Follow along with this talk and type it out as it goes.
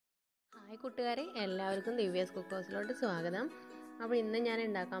Hi കൂട്ടുകാരെ, എല്ലാവർക്കും ദിവ്യാസ് കുക്കോസിലോട്ട് സ്വാഗതം. അപ്പോൾ ഇന്ന് ഞാൻ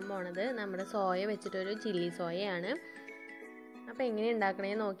ഉണ്ടാക്കാൻ പോണത് നമ്മുടെ സോയ വെച്ചിട്ടൊരു ചില്ലി സോയയാണ്. അപ്പോൾ എങ്ങനെ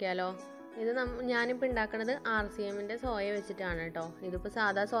ഉണ്ടാക്കണേന്ന് നോക്കിയാലോ. ഇത് ഞാനിപ്പോൾ ഉണ്ടാക്കുന്നത് RCMൻ്റെ സോയ വെച്ചിട്ടാണ് കേട്ടോ. ഇതിപ്പോൾ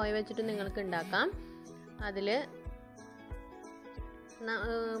സാധാ സോയ വെച്ചിട്ട് നിങ്ങൾക്ക് ഉണ്ടാക്കാം. അതിൽ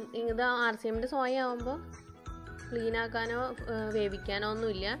ഇത് RCMൻ്റെ സോയ ആകുമ്പോൾ ക്ലീൻ ആക്കാനോ വേവിക്കാനോ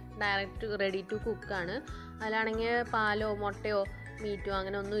ഒന്നുമില്ല, ഡയറക്റ്റ് റെഡി ടു കുക്കാണ്. അതിലാണെങ്കിൽ പാലോ മുട്ടയോ മീറ്റോ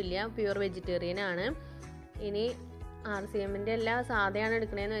അങ്ങനെ ഒന്നുമില്ല, പ്യുവർ വെജിറ്റേറിയൻ ആണ്. ഇനി RCMൻ്റെ എല്ലാ സാധയാണ്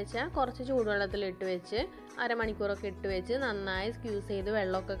എടുക്കണേന്ന് വെച്ചാൽ കുറച്ച് ചൂടുവെള്ളത്തിൽ ഇട്ട് വെച്ച് അരമണിക്കൂറൊക്കെ ഇട്ട് വെച്ച് നന്നായി സ്ക്യൂസ് ചെയ്ത്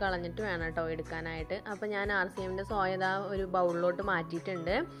വെള്ളമൊക്കെ കളഞ്ഞിട്ട് വേണം കേട്ടോ എടുക്കാനായിട്ട്. അപ്പോൾ ഞാൻ RCMൻ്റെ സോയ ഇതാ ഒരു ബൗളിലോട്ട്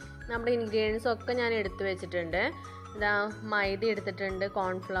മാറ്റിയിട്ടുണ്ട്. നമ്മുടെ ഇൻഗ്രീഡിയൻസ് ഒക്കെ ഞാൻ എടുത്ത് വെച്ചിട്ടുണ്ട്. ഇതാ മൈദ എടുത്തിട്ടുണ്ട്,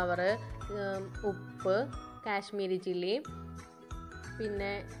 കോൺഫ്ലവർ, ഉപ്പ്, കാശ്മീരി ചില്ലി,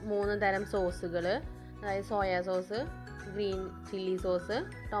 പിന്നെ 3 തരം സോസുകൾ, അതായത് soya sauce, green chilli sauce,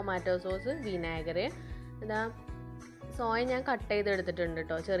 tomato sauce, vinegar. ഇതാ സോയ ഞാൻ കട്ട് ചെയ്തെടുത്തിട്ടുണ്ട്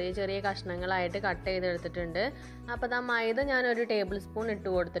കേട്ടോ, ചെറിയ ചെറിയ കഷ്ണങ്ങളായിട്ട് കട്ട് ചെയ്തെടുത്തിട്ടുണ്ട്. അപ്പോൾ ഇതാ മൈദ ഞാൻ 1 ടേബിൾ സ്പൂൺ ഇട്ട്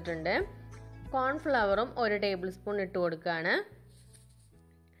കൊടുത്തിട്ടുണ്ട്. കോൺഫ്ലവറും 1 ടേബിൾ സ്പൂൺ ഇട്ട് കൊടുക്കുകയാണ്.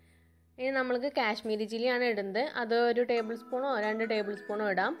 ഇനി നമ്മൾക്ക് കാശ്മീരി ചില്ലിയാണ് ഇടുന്നത്. അത് 1 ടേബിൾ സ്പൂണോ 2 ടേബിൾ സ്പൂണോ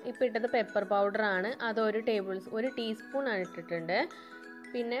ഇടാം. ഇപ്പോൾ ഇട്ടത് പെപ്പർ പൗഡറാണ്, അത് 1 ടീസ്പൂണാണ് ഇട്ടിട്ടുണ്ട്.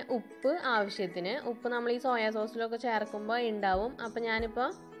 പിന്നെ ഉപ്പ് ആവശ്യത്തിന്. ഉപ്പ് നമ്മൾ ഈ സോയാ സോസിലൊക്കെ ചേർക്കുമ്പോൾ ഉണ്ടാവും. അപ്പോൾ ഞാനിപ്പോൾ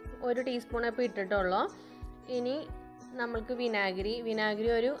 1 ടീസ്പൂൺ ഇപ്പോൾ ഇട്ടിട്ടുള്ളൂ. ഇനി നമ്മൾക്ക് വിനാഗിരി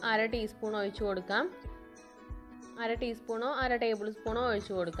ഒരു 1/2 ടീസ്പൂൺ ഒഴിച്ച് കൊടുക്കാം. 1/2 ടീസ്പൂണോ 1/2 ടേബിൾ സ്പൂണോ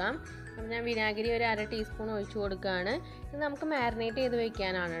ഒഴിച്ച് കൊടുക്കാം. അപ്പോൾ ഞാൻ വിനാഗിരി ഒരു 1/2 ടീസ്പൂൺ ഒഴിച്ച് കൊടുക്കുകയാണ്. ഇത് നമുക്ക് മാരിനേറ്റ് ചെയ്ത്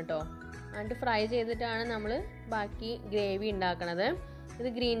വെക്കാനാണ് കേട്ടോ. എന്നിട്ട് ഫ്രൈ ചെയ്തിട്ടാണ് നമ്മൾ ബാക്കി ഗ്രേവി ഉണ്ടാക്കണത്. ഇത്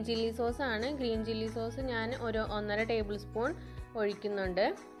green chilli സോസാണ്. Green chilli sauce ഞാൻ 1.5 ടേബിൾ സ്പൂൺ ഒഴിക്കുന്നുണ്ട്.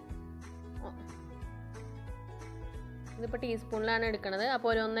 ഇതിപ്പോൾ ടീസ്പൂണിലാണ് എടുക്കുന്നത്.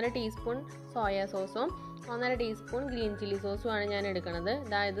 അപ്പോൾ 1.5 ടീസ്പൂൺ സോയാ സോസും 1.5 ടീസ്പൂൺ ഗ്രീൻ ചില്ലി സോസുമാണ് ഞാൻ എടുക്കുന്നത്.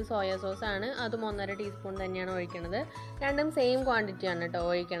 ഇത് സോയാ സോസാണ്, അതും 1.5 ടീസ്പൂൺ തന്നെയാണ് ഒഴിക്കുന്നത്. രണ്ടും സെയിം ക്വാണ്ടിറ്റിയാണ് കേട്ടോ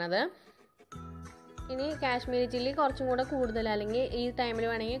ഒഴിക്കണത്. ഇനി കാശ്മീരി ചില്ലി കുറച്ചും കൂടെ കൂടുതൽ, അല്ലെങ്കിൽ ഈ ടൈമിൽ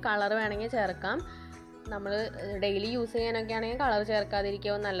വേണമെങ്കിൽ കളർ വേണമെങ്കിൽ ചേർക്കാം. നമ്മൾ ഡെയിലി യൂസ് ചെയ്യാനൊക്കെ ആണെങ്കിൽ കളർ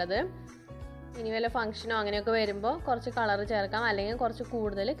ചേർക്കാതിരിക്കും നല്ലത്. ഇനി വല്ല ഫംഗ്ഷനോ അങ്ങനെയൊക്കെ വരുമ്പോൾ കുറച്ച് കളർ ചേർക്കാം, അല്ലെങ്കിൽ കുറച്ച്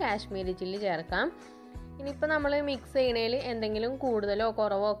കൂടുതൽ കാശ്മീരി ചില്ലി ചേർക്കാം. ഇനിയിപ്പോൾ നമ്മൾ മിക്സ് ചെയ്യണേൽ എന്തെങ്കിലും കൂടുതലോ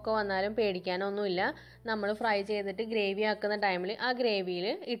കുറവോ ഒക്കെ വന്നാലും പേടിക്കാനൊന്നുമില്ല. നമ്മൾ ഫ്രൈ ചെയ്തിട്ട് ഗ്രേവി ആക്കുന്ന ടൈമിൽ ആ ഗ്രേവിയിൽ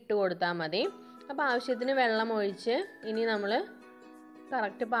ഇട്ട് കൊടുത്താൽ മതി. അപ്പോൾ ആവശ്യത്തിന് വെള്ളം ഒഴിച്ച് ഇനി നമ്മൾ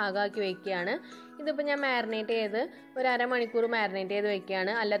കറക്റ്റ് പാകമാക്കി വെക്കുകയാണ്. ഇതിപ്പോൾ ഞാൻ മാരിനേറ്റ് ചെയ്ത് ഒരു അരമണിക്കൂർ മാരിനേറ്റ് ചെയ്ത്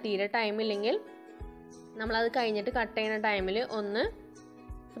വെക്കുകയാണ്. അല്ല തീരെ ടൈമില്ലെങ്കിൽ നമ്മളത് കഴിഞ്ഞിട്ട് കട്ട് ചെയ്യുന്ന ടൈമിൽ ഒന്ന്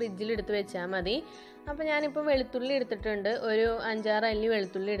ഫ്രിഡ്ജിൽ എടുത്ത് വെച്ചാൽ മതി. അപ്പോൾ ഞാനിപ്പോൾ വെളുത്തുള്ളി എടുത്തിട്ടുണ്ട്, ഒരു 5-6 അല്ലി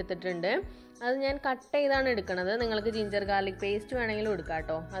വെളുത്തുള്ളി എടുത്തിട്ടുണ്ട്. അത് ഞാൻ കട്ട് ചെയ്താണ് എടുക്കുന്നത്. നിങ്ങൾക്ക് ജിഞ്ചർ ഗാർലിക് പേസ്റ്റ് വേണമെങ്കിലും എടുക്കാം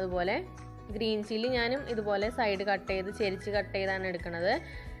കേട്ടോ. അതുപോലെ ഗ്രീൻ ചില്ലി ഞാനും ഇതുപോലെ സൈഡ് കട്ട് ചെയ്ത് ചെരിച്ച് കട്ട് ചെയ്താണ് എടുക്കുന്നത്.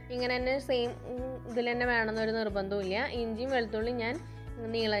 ഇങ്ങനെ തന്നെ സെയിം ഇതിൽ തന്നെ വേണമെന്നൊരു നിർബന്ധമില്ല. ഇഞ്ചിയും വെളുത്തുള്ളി ഞാൻ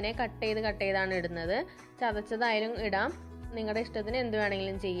നീളനെ കട്ട് ചെയ്താണ് ഇടുന്നത്. ചതച്ചതായാലും ഇടാം, നിങ്ങളുടെ ഇഷ്ടത്തിന് എന്ത്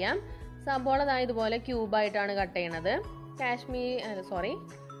വേണമെങ്കിലും ചെയ്യാം. സബോള ഇതുപോലെ ക്യൂബായിട്ടാണ് കട്ട് ചെയ്യണത്.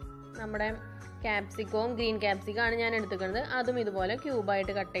 നമ്മുടെ ക്യാപ്സിക്കവും ഗ്രീൻ ക്യാപ്സിക്കമാണ് ഞാൻ എടുത്തിരിക്കുന്നത്. അതും ഇതുപോലെ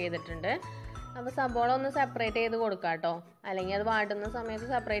ക്യൂബായിട്ട് കട്ട് ചെയ്തിട്ടുണ്ട്. അപ്പോൾ സബോള ഒന്ന് സെപ്പറേറ്റ് ചെയ്ത് കൊടുക്കാം കേട്ടോ, അല്ലെങ്കിൽ അത് വാട്ടുന്ന സമയത്ത്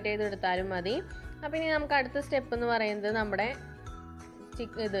സെപ്പറേറ്റ് ചെയ്ത് എടുത്താലും മതി. അപ്പോൾ ഇനി നമുക്ക് അടുത്ത സ്റ്റെപ്പ് എന്ന് പറയുന്നത് നമ്മുടെ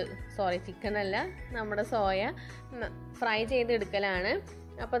നമ്മുടെ സോയ ഫ്രൈ ചെയ്ത് എടുക്കലാണ്.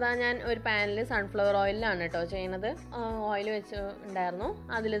 അപ്പോൾ ഞാൻ ഒരു പാനിൽ സൺഫ്ലവർ ഓയിലാണ് കേട്ടോ ചെയ്യണത്. ഓയിൽ വെച്ച് ഉണ്ടായിരുന്നു,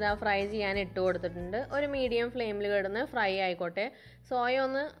 അതിലിതാ ഫ്രൈ ചെയ്യാൻ ഇട്ട് കൊടുത്തിട്ടുണ്ട്. ഒരു മീഡിയം ഫ്ലെയിമിൽ കിടന്ന് ഫ്രൈ ആയിക്കോട്ടെ. സോയ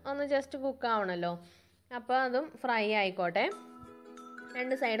ഒന്ന് ജസ്റ്റ് കുക്ക് ആവണമല്ലോ, അപ്പോൾ അതും ഫ്രൈ ആയിക്കോട്ടെ.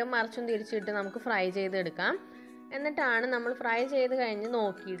 2 സൈഡും മറിച്ചും തിരിച്ചിട്ട് നമുക്ക് ഫ്രൈ ചെയ്തെടുക്കാം. എന്നിട്ടാണ് നമ്മൾ ഫ്രൈ ചെയ്ത് കഴിഞ്ഞ്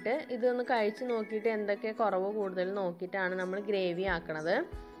നോക്കിയിട്ട് ഇതൊന്ന് കഴിച്ച് നോക്കിയിട്ട് എന്തൊക്കെ കുറവ് കൂടുതൽ നോക്കിയിട്ടാണ് നമ്മൾ ഗ്രേവി ആക്കണത്.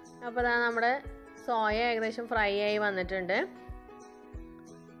 അപ്പോൾ നമ്മുടെ സോയ ഏകദേശം ഫ്രൈ ആയി വന്നിട്ടുണ്ട്.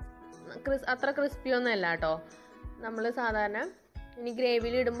 അത്ര ക്രിസ്പി ഒന്നും അല്ല കേട്ടോ. നമ്മൾ സാധാരണ ഇനി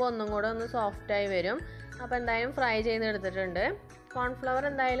ഗ്രേവിയിൽ ഇടുമ്പോൾ ഒന്നും കൂടെ ഒന്ന് സോഫ്റ്റായി വരും. അപ്പോൾ എന്തായാലും ഫ്രൈ ചെയ്തെടുത്തിട്ടുണ്ട്.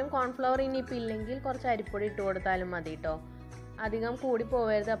 കോൺഫ്ലവർ ഇനിയിപ്പോൾ ഇല്ലെങ്കിൽ കുറച്ച് അരിപ്പൊടി ഇട്ട് കൊടുത്താലും മതി കേട്ടോ. അധികം കൂടി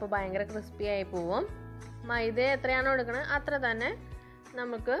പോവരുത്, അപ്പോൾ ഭയങ്കര ക്രിസ്പി ആയി പോവും. മൈദ എത്രയാണോ എടുക്കണത് അത്ര തന്നെ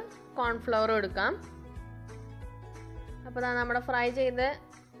നമുക്ക് കോൺഫ്ലവർ എടുക്കാം. അപ്പോൾ നമ്മുടെ ഫ്രൈ ചെയ്ത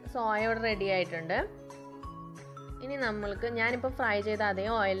സോയ ഇവിടെ റെഡി ആയിട്ടുണ്ട്. ഇനി ഞാനിപ്പോൾ ഫ്രൈ ചെയ്ത അതേ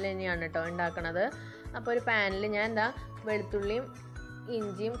ഓയിൽ തന്നെയാണ് കേട്ടോ ഉണ്ടാക്കണത്. അപ്പോൾ ഒരു പാനിൽ ഞാൻ വെളുത്തുള്ളിയും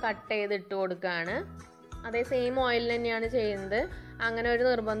ഇഞ്ചിയും കട്ട് ചെയ്തിട്ട് കൊടുക്കുകയാണ്. അതേ സെയിം ഓയിൽ തന്നെയാണ് ചെയ്യുന്നത്, അങ്ങനെ ഒരു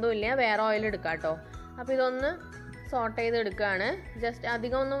നിർബന്ധമില്ല, വേറെ ഓയിൽ എടുക്കാം കേട്ടോ. അപ്പോൾ ഇതൊന്ന് സോട്ട് ചെയ്തെടുക്കുകയാണ്. ജസ്റ്റ്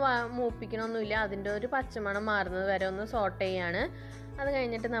അധികം ഒന്നും മൂപ്പിക്കണമൊന്നുമില്ല, അതിൻ്റെ ഒരു പച്ചമണം മാറുന്നത് വരെ ഒന്ന് സോട്ട് ചെയ്യാണ്. അത്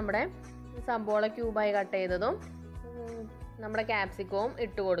കഴിഞ്ഞിട്ട് നമ്മുടെ സബോള ക്യൂബായി കട്ട് ചെയ്തതും നമ്മുടെ ക്യാപ്സിക്കവും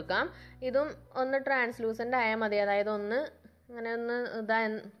ഇട്ട് കൊടുക്കാം. ഇതും ഒന്ന് ട്രാൻസ്ലൂസൻ്റ് ആയാൽ മതി, അതായത് ഒന്ന് അങ്ങനെ ഒന്ന്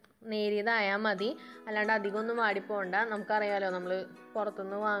നേരിയതായാൽ മതി, അല്ലാണ്ട് അധികം ഒന്നും വാടിപ്പോണ്ട. നമുക്കറിയാമല്ലോ നമ്മൾ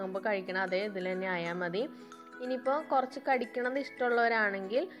പുറത്തുനിന്ന് വാങ്ങുമ്പോൾ കഴിക്കണ അതേ ഇതിൽ തന്നെ ആയാൽ മതി. ഇനിയിപ്പോൾ കുറച്ച് കടിക്കണത്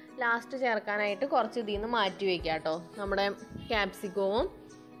ഇഷ്ടമുള്ളവരാണെങ്കിൽ ലാസ്റ്റ് ചേർക്കാനായിട്ട് കുറച്ച് ഇതിൽ നിന്ന് മാറ്റി വയ്ക്കാം കേട്ടോ. നമ്മുടെ ക്യാപ്സിക്കവും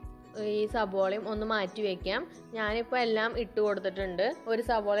ഈ സബോളയും ഒന്ന് മാറ്റി വയ്ക്കാം. ഞാനിപ്പോൾ എല്ലാം ഇട്ട് കൊടുത്തിട്ടുണ്ട്. ഒരു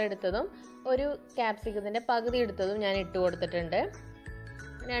സബോള എടുത്തതും ഒരു ക്യാപ്സിക്കത്തിൻ്റെ പകുതി എടുത്തതും ഞാൻ ഇട്ട് കൊടുത്തിട്ടുണ്ട്.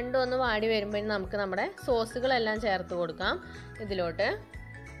 രണ്ടും ഒന്ന് വാടി വരുമ്പോൾ നമുക്ക് നമ്മുടെ സോസുകളെല്ലാം ചേർത്ത് കൊടുക്കാം ഇതിലോട്ട്.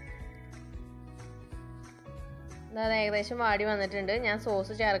 അത് ഏകദേശം വാടി വന്നിട്ടുണ്ട്. ഞാൻ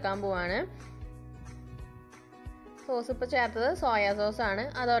സോസ് ചേർക്കാൻ പോവാണ്. സോസ് ഇപ്പോൾ ചേർത്തത് സോയാ സോസാണ്.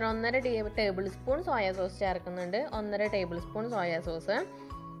 അത് 1.5 ടേബിൾ സ്പൂൺ സോയാ സോസ് ചേർക്കുന്നുണ്ട്. 1.5 ടേബിൾ സ്പൂൺ സോയാ സോസ്.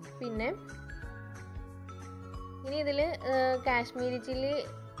 പിന്നെ ഇനി ഇതിൽ കാശ്മീരി ചില്ലി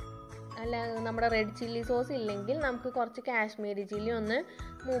അല്ല നമ്മുടെ റെഡ് ചില്ലി സോസ് ഇല്ലെങ്കിൽ നമുക്ക് കുറച്ച് കാശ്മീരി ചില്ലി ഒന്ന്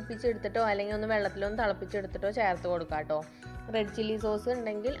മൂപ്പിച്ചെടുത്തിട്ടോ അല്ലെങ്കിൽ ഒന്ന് വെള്ളത്തിലൊന്ന് തിളപ്പിച്ചെടുത്തിട്ടോ ചേർത്ത് കൊടുക്കാം കേട്ടോ. റെഡ് ചില്ലി സോസ്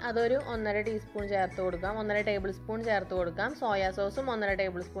ഉണ്ടെങ്കിൽ അതൊരു 1.5 ടീസ്പൂൺ ചേർത്ത് കൊടുക്കാം, 1.5 ടേബിൾ സ്പൂൺ ചേർത്ത് കൊടുക്കാം. സോയാ സോസും 1.5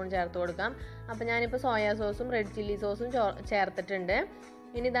 ടേബിൾ സ്പൂൺ ചേർത്ത് കൊടുക്കാം. അപ്പോൾ ഞാനിപ്പോൾ സോയാ സോസും റെഡ് ചില്ലി സോസും ചേർത്തിട്ടുണ്ട്.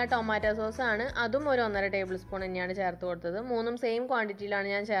 ഇനി ഇതാ ടൊമാറ്റോ സോസാണ്, അതും ഒരു 1.5 ടേബിൾ സ്പൂൺ തന്നെയാണ് ചേർത്ത് കൊടുത്തത്. മൂന്നും സെയിം ക്വാണ്ടിറ്റിയിലാണ്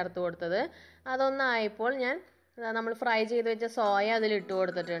ഞാൻ ചേർത്ത് കൊടുത്തത്. അതൊന്നായപ്പോൾ ഞാൻ നമ്മൾ ഫ്രൈ ചെയ്ത് വെച്ച സോയ അതിലിട്ട്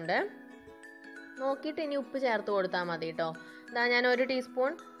കൊടുത്തിട്ടുണ്ട്. നോക്കിയിട്ട് ഇനി ഉപ്പ് ചേർത്ത് കൊടുത്താൽ മതി കേട്ടോ. ഇതാ ഞാൻ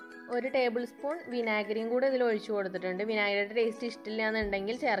ഒരു ടേബിൾ സ്പൂൺ വിനാഗിരിയും കൂടെ ഇതിൽ ഒഴിച്ചു കൊടുത്തിട്ടുണ്ട്. വിനാഗിരിയുടെ ടേസ്റ്റ് ഇഷ്ടമില്ല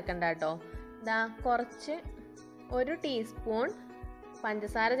എന്നുണ്ടെങ്കിൽ ചേർക്കണ്ട കേട്ടോ. ഇതാ കുറച്ച് 1 ടീസ്പൂൺ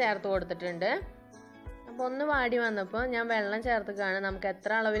പഞ്ചസാര ചേർത്ത് കൊടുത്തിട്ടുണ്ട്. അപ്പോൾ ഒന്ന് വാടി വന്നപ്പോൾ ഞാൻ വെള്ളം ചേർത്തുകയാണ്. നമുക്ക്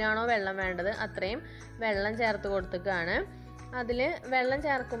എത്ര അളവിലാണോ വെള്ളം വേണ്ടത് അത്രയും വെള്ളം ചേർത്ത് കൊടുത്തുകയാണ്. അതിൽ വെള്ളം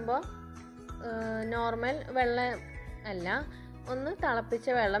ചേർക്കുമ്പോൾ നോർമൽ വെള്ളം അല്ല, ഒന്ന് തിളപ്പിച്ച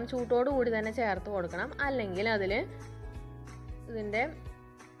വെള്ളം ചൂട്ടോട് കൂടി തന്നെ ചേർത്ത് കൊടുക്കണം. അല്ലെങ്കിൽ അതിൽ ഇതിൻ്റെ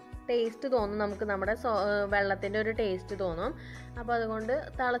ടേസ്റ്റ് തോന്നും, നമുക്ക് നമ്മുടെ വെള്ളത്തിൻ്റെ ഒരു ടേസ്റ്റ് തോന്നും. അപ്പോൾ അതുകൊണ്ട്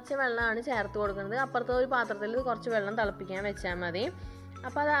തിളച്ച വെള്ളമാണ് ചേർത്ത് കൊടുക്കുന്നത്. അപ്പുറത്തെ ഒരു പാത്രത്തിൽ കുറച്ച് വെള്ളം തിളപ്പിക്കാൻ വെച്ചാൽ മതി.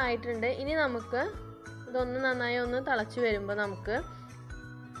 അപ്പോൾ അതായിട്ടുണ്ട്. ഇനി നമുക്ക് ഇതൊന്ന് നന്നായി ഒന്ന് തിളച്ച് വരുമ്പോൾ നമുക്ക്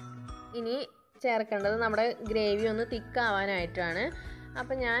ഇനി ചേർക്കേണ്ടത് നമ്മുടെ ഗ്രേവി ഒന്ന് തിക്കാവാനായിട്ടാണ്.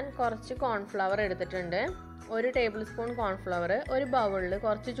 അപ്പോൾ ഞാൻ കുറച്ച് കോൺഫ്ലവർ എടുത്തിട്ടുണ്ട്. 1 ടേബിൾ സ്പൂൺ കോൺഫ്ലവർ ഒരു ബൗളിൽ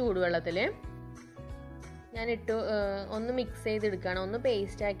കുറച്ച് ചൂടുവെള്ളത്തിൽ ഞാൻ ഒന്ന് മിക്സ് ചെയ്തെടുക്കുകയാണ്, ഒന്ന്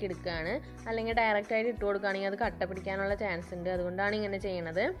പേസ്റ്റ് ആക്കി എടുക്കുകയാണ്. അല്ലെങ്കിൽ ഡയറക്റ്റായിട്ട് ഇട്ട് കൊടുക്കുകയാണെങ്കിൽ അത് കട്ട പിടിക്കാനുള്ള ചാൻസ് ഉണ്ട്, അതുകൊണ്ടാണ് ഇങ്ങനെ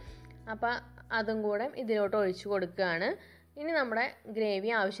ചെയ്യണത്. അപ്പോൾ അതും കൂടെ ഇതിലോട്ട് ഒഴിച്ചു കൊടുക്കുകയാണ്. ഇനി നമ്മുടെ ഗ്രേവി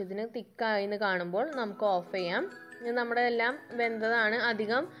ആവശ്യത്തിന് തിക്കായി എന്ന് കാണുമ്പോൾ നമുക്ക് ഓഫ് ചെയ്യാം. ഇനി നമ്മുടെ എല്ലാം വെന്തതാണ്.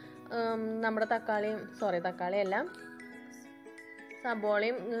 അധികം നമ്മുടെ തക്കാളിയല്ല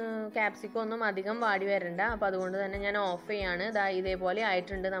സബോളയും ക്യാപ്സിക്കം ഒന്നും അധികം വാടി വരണ്ട. അപ്പോൾ അതുകൊണ്ട് തന്നെ ഞാൻ ഓഫ് ചെയ്യാണ്. ഇതേപോലെ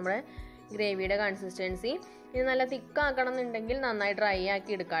ആയിട്ടുണ്ട് നമ്മുടെ ഗ്രേവിയുടെ കൺസിസ്റ്റൻസി. ഇത് നല്ല തിക്കാക്കണം എന്നുണ്ടെങ്കിൽ നന്നായി ഡ്രൈ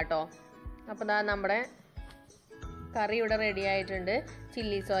ആക്കി എടുക്കാം കേട്ടോ. അപ്പോൾ നമ്മുടെ കറി ഇവിടെ റെഡി ആയിട്ടുണ്ട്.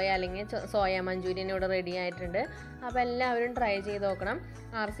 ചില്ലി സോയ അല്ലെങ്കിൽ സോയ മഞ്ചൂരിയൻ ഇവിടെ റെഡി ആയിട്ടുണ്ട്. അപ്പോൾ എല്ലാവരും ട്രൈ ചെയ്ത് നോക്കണം.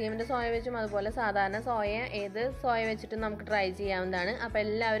 RCMൻ്റെ സോയ വെച്ചും അതുപോലെ സാധാരണ സോയ ഏത് സോയ വെച്ചിട്ടും നമുക്ക് ട്രൈ ചെയ്യാവുന്നതാണ്. അപ്പോൾ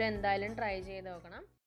എല്ലാവരും എന്തായാലും ട്രൈ ചെയ്ത് നോക്കണം.